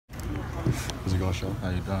How's it going, Shaun? How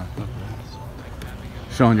you doing?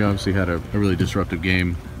 Shaun, you obviously had a really disruptive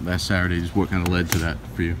game last Saturday. Just what kind of led to that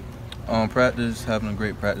for you? Practice, having a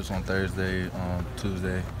great practice on Thursday,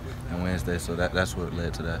 Tuesday, and Wednesday. So that's what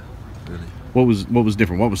led to that, really. What was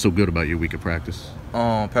different? What was so good about your week of practice?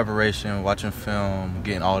 Preparation, watching film,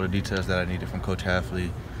 getting all the details that I needed from Coach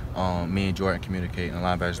Halfley. Me and Jordan communicating, the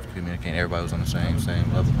linebackers communicating. Everybody was on the same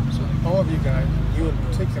level. So. All of you guys, you in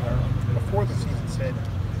particular, before the season said,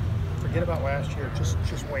 forget about last year. Just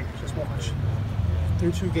wait, just watch.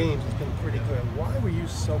 Through 2 games, it's been pretty good. Why were you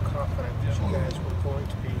so confident that you guys were going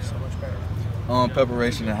to be so much better?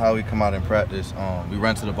 Preparation and how we come out in practice. We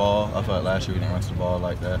run to the ball. I felt like last year we didn't run to the ball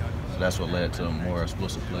like that. So that's what led to more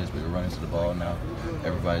explosive plays. We were running to the ball now.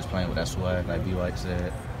 Everybody's playing with that swag, like B. White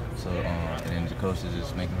said. So, and then the coach is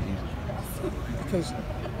just making it easy. Because,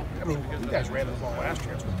 I mean, you guys ran the ball last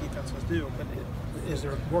year. That's what defenses do. But is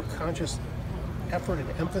there a more conscious effort and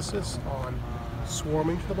emphasis on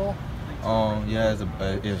swarming to the ball? Yeah.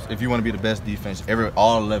 If you want to be the best defense,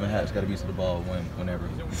 all 11 hats got to be to the ball whenever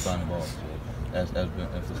you find the ball. So that's been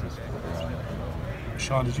emphasis around that.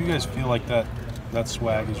 Shaun, did you guys feel like that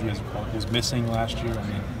swag, as you guys call it, was missing last year? I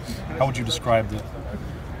mean, how would you describe the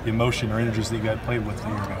emotion or energies that you guys played with a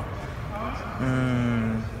year ago?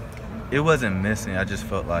 It wasn't missing. I just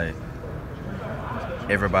felt like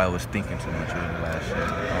everybody was thinking too much really last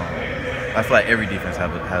year. I feel like every defense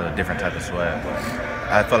had a different type of swag.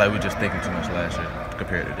 I felt like we were just thinking too much last year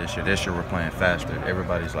compared to this year. This year we're playing faster.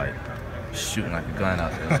 Everybody's like shooting like a gun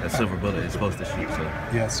out there. A silver bullet is supposed to shoot. So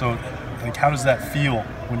yeah. So, like, how does that feel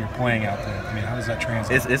when you're playing out there? I mean, how does that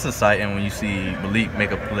translate? It's exciting when you see Malik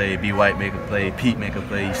make a play, B. White make a play, Pete make a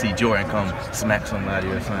play. You see Jordan come smack somebody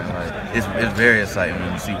or something. Like it's very exciting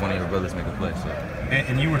when you see one of your brothers make a play. So.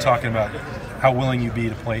 And you were talking about how willing you'd be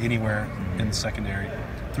to play anywhere in the secondary.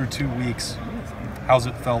 Through 2 weeks, how's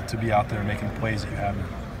it felt to be out there making the plays that you have?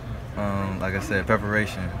 Like I said,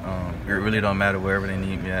 preparation. It really don't matter wherever they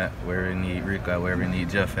need me at, wherever they need Rick at, wherever they need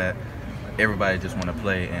Jeff at. Everybody just want to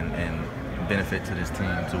play and benefit to this team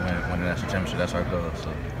to win the national championship. That's our goal. So.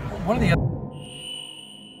 One of the